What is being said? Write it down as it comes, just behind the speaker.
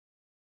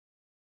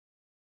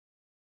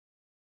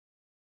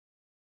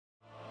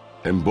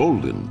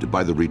Emboldened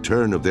by the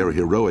return of their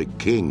heroic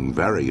king,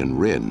 Varian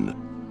Wrynn,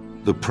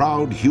 the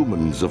proud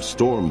humans of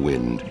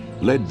Stormwind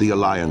led the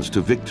Alliance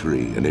to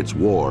victory in its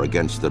war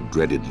against the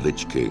dreaded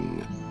Lich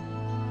King.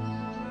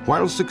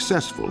 While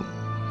successful,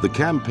 the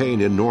campaign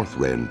in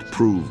Northrend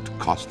proved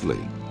costly,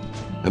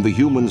 and the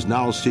humans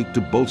now seek to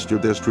bolster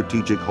their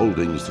strategic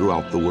holdings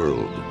throughout the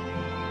world.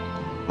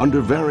 Under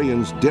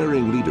Varian's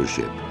daring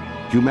leadership,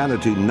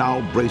 humanity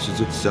now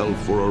braces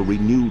itself for a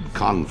renewed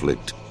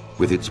conflict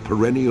with its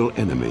perennial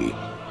enemy,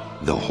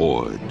 the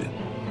Horde.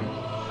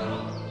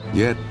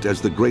 Yet, as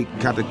the great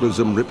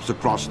cataclysm rips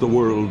across the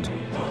world,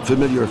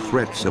 familiar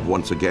threats have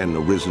once again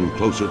arisen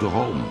closer to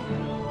home.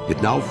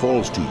 It now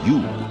falls to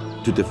you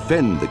to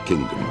defend the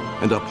kingdom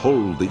and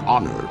uphold the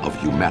honor of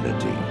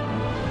humanity.